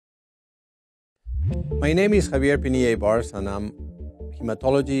My name is Javier Pinilla-Ibarz, and I'm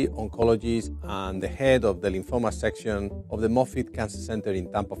hematology oncologist and the head of the lymphoma section of the Moffitt Cancer Center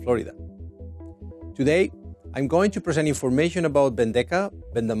in Tampa, Florida. Today, I'm going to present information about BENDEKA,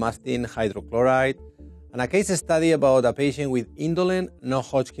 bendamustine hydrochloride, and a case study about a patient with indolent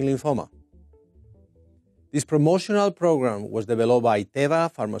non-Hodgkin lymphoma. This promotional program was developed by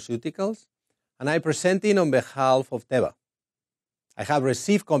Teva Pharmaceuticals, and I'm presenting on behalf of Teva. I have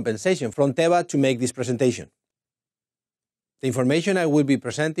received compensation from Teva to make this presentation. The information I will be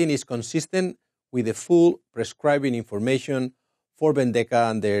presenting is consistent with the full prescribing information for BENDEKA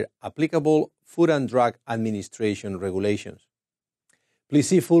and their applicable Food and Drug Administration regulations. Please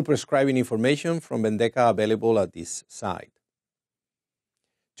see full prescribing information from BENDEKA available at this site.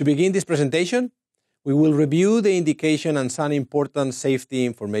 To begin this presentation, we will review the indication and some important safety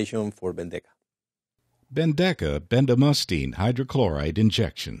information for BENDEKA. BENDEKA bendamustine hydrochloride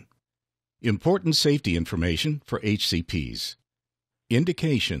injection. Important safety information for HCPs.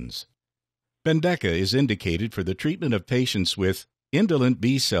 Indications. BENDEKA is indicated for the treatment of patients with indolent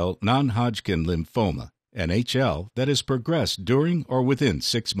B-cell non-Hodgkin lymphoma, NHL, that has progressed during or within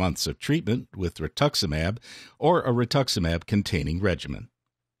 6 months of treatment with rituximab or a rituximab-containing regimen.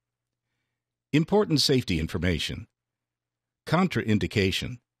 Important safety information.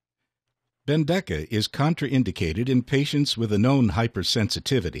 Contraindication. BENDEKA is contraindicated in patients with a known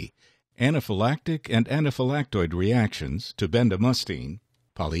hypersensitivity, anaphylactic and anaphylactoid reactions to bendamustine,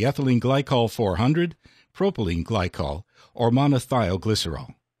 polyethylene glycol 400, propylene glycol, or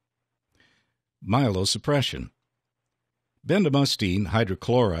monothioglycerol. Myelosuppression. Bendamustine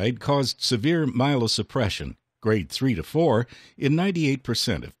hydrochloride caused severe myelosuppression, grade 3 to 4, in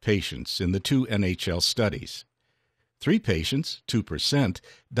 98% of patients in the 2 NHL studies. 3 patients, 2%,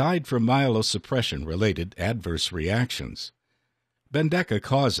 died from myelosuppression-related adverse reactions. BENDEKA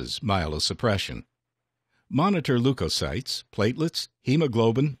causes myelosuppression. Monitor leukocytes, platelets,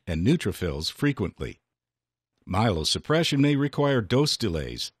 hemoglobin, and neutrophils frequently. Myelosuppression may require dose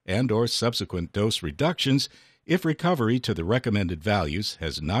delays and/or subsequent dose reductions if recovery to the recommended values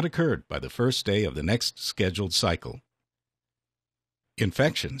has not occurred by the first day of the next scheduled cycle.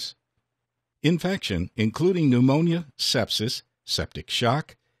 Infections. Infection, including pneumonia, sepsis, septic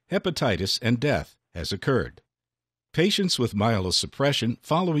shock, hepatitis, and death, has occurred. Patients with myelosuppression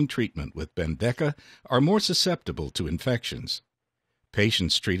following treatment with BENDEKA are more susceptible to infections.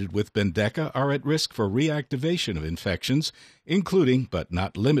 Patients treated with BENDEKA are at risk for reactivation of infections, including but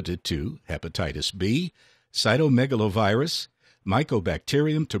not limited to hepatitis B, cytomegalovirus,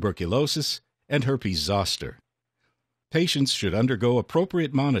 Mycobacterium tuberculosis, and herpes zoster. Patients should undergo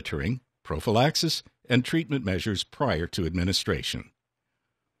appropriate monitoring, prophylaxis, and treatment measures prior to administration.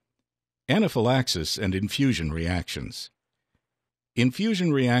 Anaphylaxis and infusion reactions.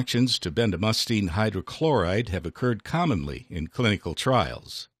 Infusion reactions to bendamustine hydrochloride have occurred commonly in clinical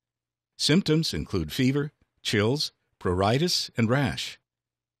trials. Symptoms include fever, chills, pruritus, and rash.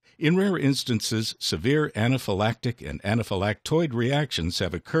 In rare instances, severe anaphylactic and anaphylactoid reactions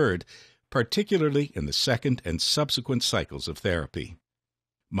have occurred, particularly in the second and subsequent cycles of therapy.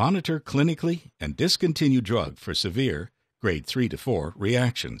 Monitor clinically and discontinue drug for severe, grade 3 to 4,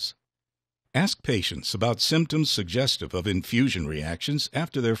 reactions. Ask patients about symptoms suggestive of infusion reactions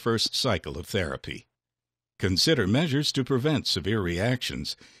after their first cycle of therapy. Consider measures to prevent severe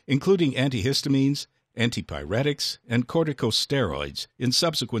reactions, including antihistamines, antipyretics, and corticosteroids in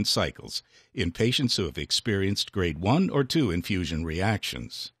subsequent cycles in patients who have experienced grade 1 or 2 infusion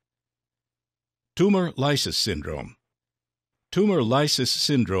reactions. Tumor lysis syndrome. Tumor lysis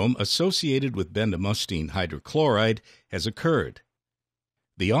syndrome associated with bendamustine hydrochloride has occurred.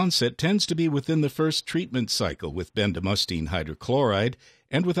 The onset tends to be within the first treatment cycle with bendamustine hydrochloride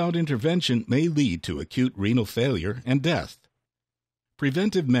and without intervention may lead to acute renal failure and death.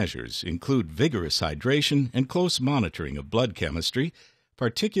 Preventive measures include vigorous hydration and close monitoring of blood chemistry,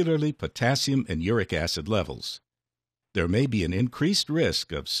 particularly potassium and uric acid levels. There may be an increased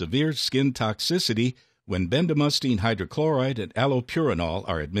risk of severe skin toxicity when bendamustine hydrochloride and allopurinol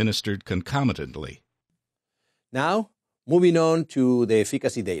are administered concomitantly. Now, moving on to the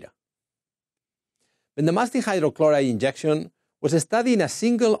efficacy data. Bendamustine hydrochloride injection was studied in a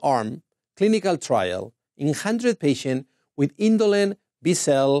single-arm clinical trial in 100 patients with indolent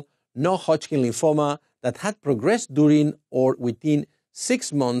B-cell non-Hodgkin lymphoma that had progressed during or within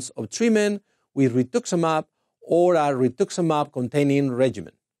 6 months of treatment with rituximab or a rituximab-containing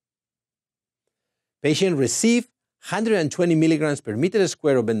regimen. Patients received 120 milligrams per meter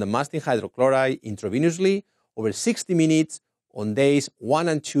square of bendamustine hydrochloride intravenously over 60 minutes on days 1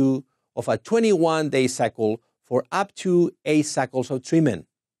 and 2 of a 21-day cycle for up to 8 cycles of treatment.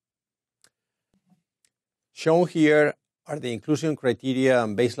 Shown here are the inclusion criteria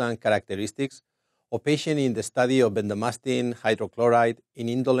and baseline characteristics of patients in the study of bendamustine hydrochloride in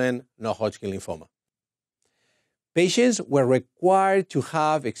indolent non-Hodgkin lymphoma. Patients were required to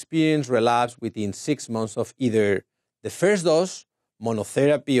have experienced relapse within 6 months of either the first dose,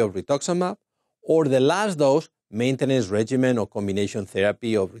 monotherapy of rituximab, or the last dose, maintenance regimen or combination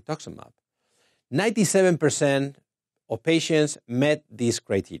therapy of rituximab. 97% of patients met these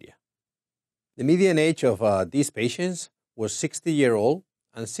criteria. The median age of these patients was 60-year-old,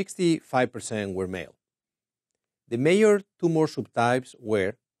 and 65% were male. The major tumor subtypes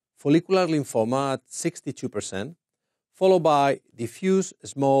were follicular lymphoma at 62%, followed by diffuse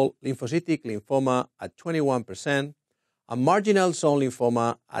small lymphocytic lymphoma at 21%, and marginal zone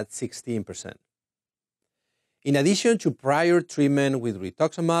lymphoma at 16%. In addition to prior treatment with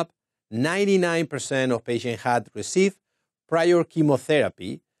rituximab, 99% of patients had received prior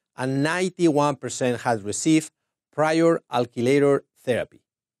chemotherapy, and 91% had received prior alkylator therapy.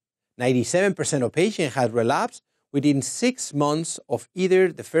 97% of patients had relapsed within 6 months of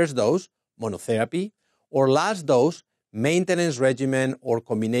either the first dose, monotherapy, or last dose, maintenance regimen or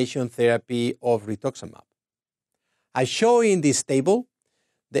combination therapy of rituximab. As shown in this table,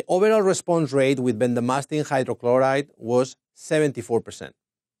 the overall response rate with bendamustine hydrochloride was 74%.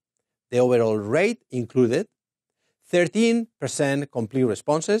 The overall rate included 13% complete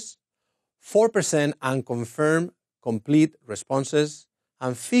responses, 4% unconfirmed complete responses,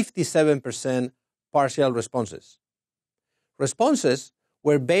 and 57% partial responses. Responses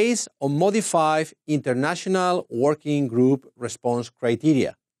were based on modified International Working Group response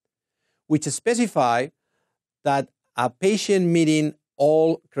criteria, which specify that a patient meeting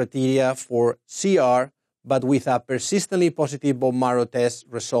all criteria for CR but with a persistently positive bone marrow test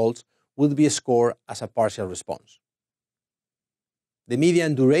results would be scored as a partial response. The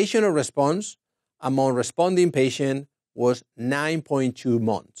median duration of response among responding patients was 9.2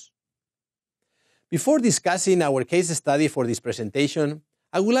 months. Before discussing our case study for this presentation,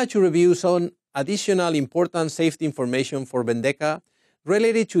 I would like to review some additional important safety information for BENDEKA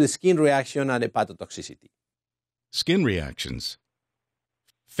related to the skin reaction and hepatotoxicity. Skin reactions.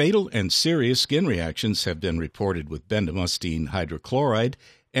 Fatal and serious skin reactions have been reported with bendamustine hydrochloride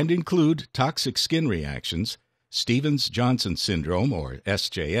and include toxic skin reactions, Stevens-Johnson syndrome, or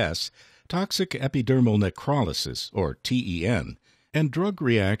SJS, toxic epidermal necrolysis, or TEN, and drug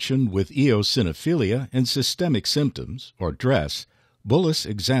reaction with eosinophilia and systemic symptoms, or DRESS, bullous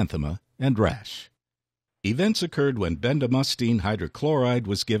exanthema, and rash. Events occurred when bendamustine hydrochloride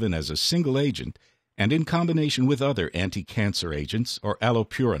was given as a single agent and in combination with other anticancer agents or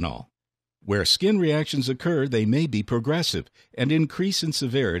allopurinol. Where skin reactions occur, they may be progressive and increase in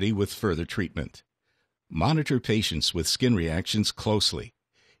severity with further treatment. Monitor patients with skin reactions closely.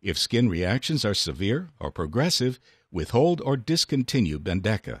 If skin reactions are severe or progressive, withhold or discontinue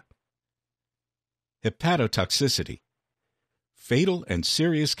BENDEKA. Hepatotoxicity. Fatal and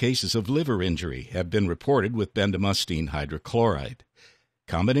serious cases of liver injury have been reported with bendamustine hydrochloride.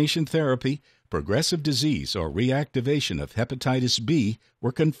 Combination therapy, progressive disease, or reactivation of hepatitis B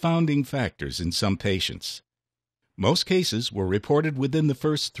were confounding factors in some patients. Most cases were reported within the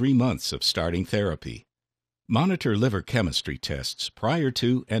first 3 months of starting therapy. Monitor liver chemistry tests prior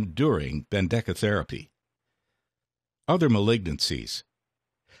to and during BENDEKA therapy. Other malignancies.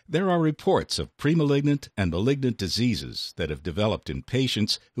 There are reports of premalignant and malignant diseases that have developed in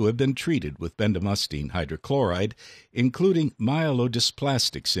patients who have been treated with bendamustine hydrochloride, including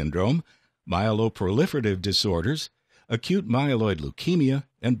myelodysplastic syndrome, myeloproliferative disorders, acute myeloid leukemia,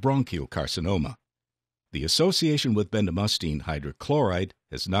 and bronchial carcinoma. The association with bendamustine hydrochloride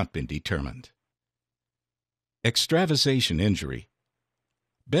has not been determined. Extravasation injury.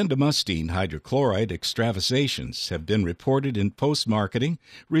 Bendamustine hydrochloride extravasations have been reported in post-marketing,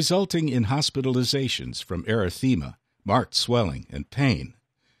 resulting in hospitalizations from erythema, marked swelling, and pain.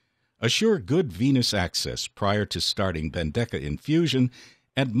 Assure good venous access prior to starting BENDEKA infusion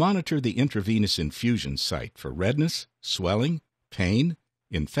and monitor the intravenous infusion site for redness, swelling, pain,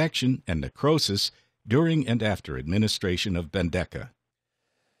 infection, and necrosis during and after administration of BENDEKA.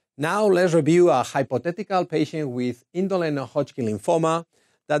 Now let's review a hypothetical patient with indolent non-Hodgkin lymphoma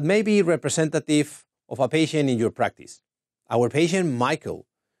that may be representative of a patient in your practice. Our patient, Michael,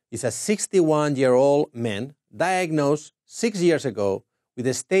 is a 61-year-old man diagnosed 6 years ago with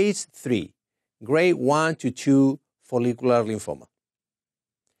a stage 3, grade 1 to 2 follicular lymphoma.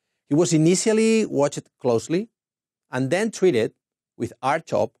 He was initially watched closely and then treated with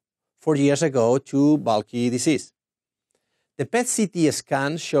R-CHOP 4 years ago to bulky disease. The PET-CT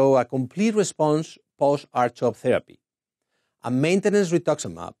scans show a complete response post-R-CHOP therapy. A maintenance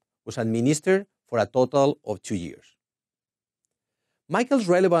rituximab was administered for a total of 2 years. Michael's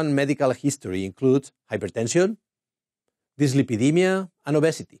relevant medical history includes hypertension, dyslipidemia, and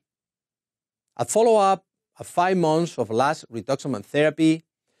obesity. At follow-up at 5 months of last rituximab therapy,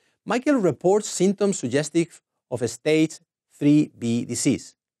 Michael reports symptoms suggestive of a stage 3B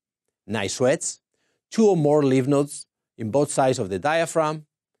disease: night sweats, 2 or more lymph nodes in both sides of the diaphragm.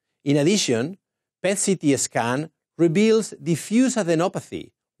 In addition, PET-CT scan reveals diffuse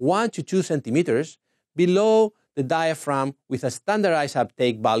adenopathy 1 to 2 centimeters below the diaphragm with a standardized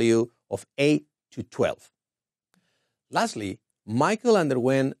uptake value of 8 to 12. Lastly, Michael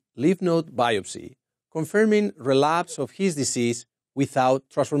underwent lymph node biopsy, confirming relapse of his disease without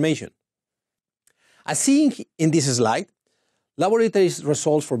transformation. As seen in this slide, laboratory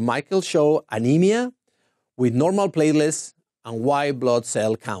results for Michael show anemia with normal platelets and white blood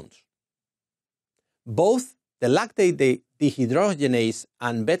cell counts. Both the lactate dehydrogenase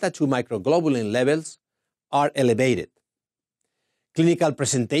and beta-2 microglobulin levels are elevated. Clinical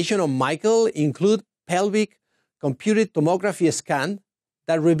presentation of Michael include pelvic computed tomography scan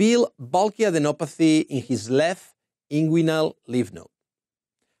that reveal bulky adenopathy in his left inguinal lymph node.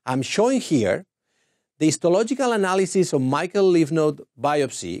 I'm showing here the histological analysis of Michael lymph node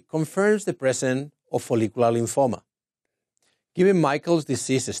biopsy confirms the presence of follicular lymphoma. Given Michael's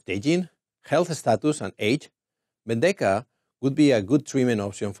disease staging, health status, and age, BENDEKA would be a good treatment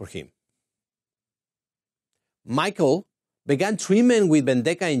option for him. Michael began treatment with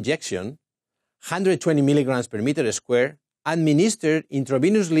BENDEKA injection, 120 milligrams per meter square, administered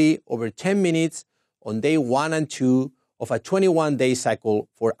intravenously over 10 minutes on day 1 and 2 of a 21-day cycle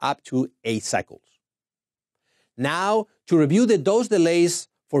for up to 8 cycles. Now, to review the dose delays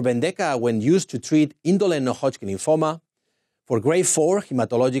for BENDEKA when used to treat indolent non-Hodgkin lymphoma, for grade 4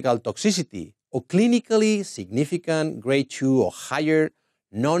 hematological toxicity or clinically significant grade 2 or higher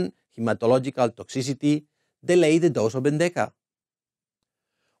non-hematological toxicity, delay the dose of BENDEKA.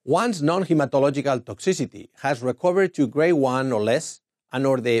 Once non-hematological toxicity has recovered to grade 1 or less, and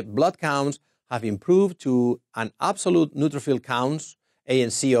or the blood counts have improved to an absolute neutrophil counts,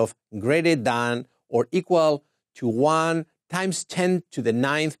 ANC, of greater than or equal to 1 times 10 to the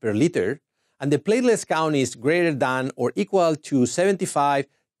 9th per liter, and the platelets count is greater than or equal to 75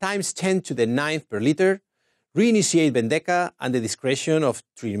 times 10 to the 9th per liter, reinitiate BENDEKA at the discretion of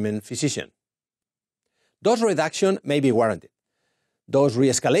treatment physician. Dose reduction may be warranted. Dose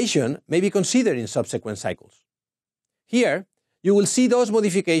re-escalation may be considered in subsequent cycles. Here, you will see dose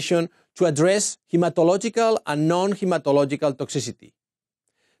modification to address hematological and non-hematological toxicity.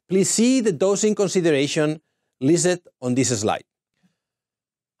 Please see the dosing consideration listed on this slide.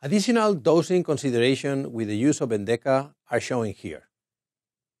 Additional dosing consideration with the use of BENDEKA are shown here.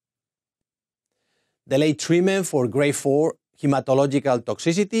 Delayed treatment for grade 4 hematological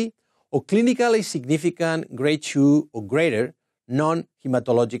toxicity or clinically significant grade 2 or greater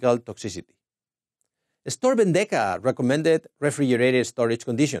non-hematological toxicity. Store BENDEKA recommended refrigerated storage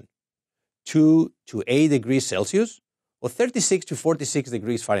condition, 2 to 8 degrees Celsius or 36 to 46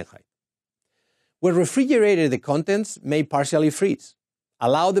 degrees Fahrenheit. When refrigerated, the contents may partially freeze.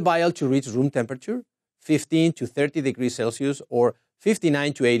 Allow the vial to reach room temperature, 15 to 30 degrees Celsius or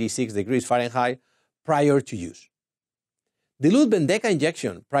 59 to 86 degrees Fahrenheit prior to use. Dilute BENDEKA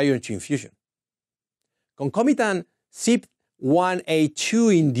injection prior to infusion. Concomitant CYP1A2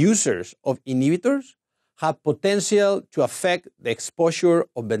 inducers of inhibitors have potential to affect the exposure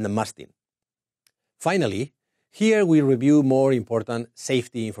of bendamustine. Finally, here we review more important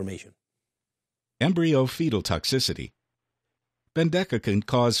safety information. Embryo-fetal toxicity. BENDEKA can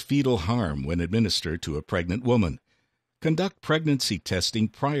cause fetal harm when administered to a pregnant woman. Conduct pregnancy testing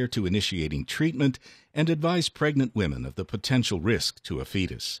prior to initiating treatment and advise pregnant women of the potential risk to a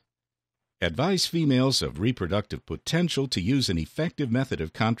fetus. Advise females of reproductive potential to use an effective method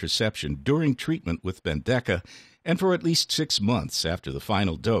of contraception during treatment with BENDEKA and for at least 6 months after the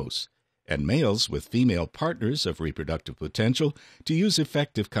final dose, and males with female partners of reproductive potential to use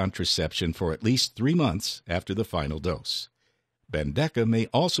effective contraception for at least 3 months after the final dose. BENDEKA may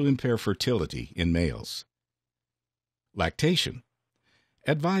also impair fertility in males. Lactation.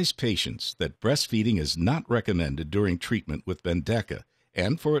 Advise patients that breastfeeding is not recommended during treatment with BENDEKA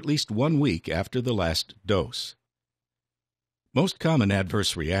and for at least 1 week after the last dose. Most common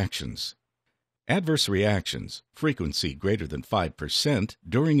adverse reactions. Adverse reactions, frequency greater than 5%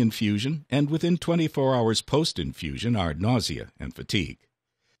 during infusion and within 24 hours post-infusion, are nausea and fatigue.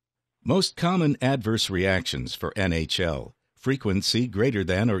 Most common adverse reactions for NHL, frequency greater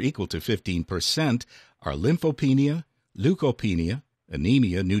than or equal to 15%, are lymphopenia, leukopenia,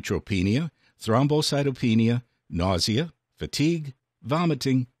 anemia, neutropenia, thrombocytopenia, nausea, fatigue,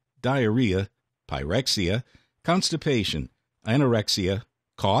 vomiting, diarrhea, pyrexia, constipation, anorexia,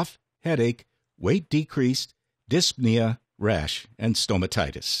 cough, headache, weight decreased, dyspnea, rash, and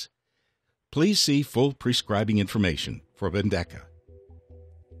stomatitis. Please see full prescribing information for BENDEKA.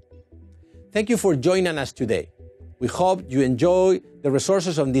 Thank you for joining us today. We hope you enjoy the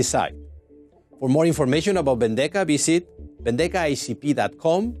resources on this site. For more information about BENDEKA, visit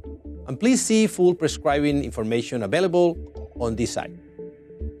bendekaicp.com, and please see full prescribing information available on this site.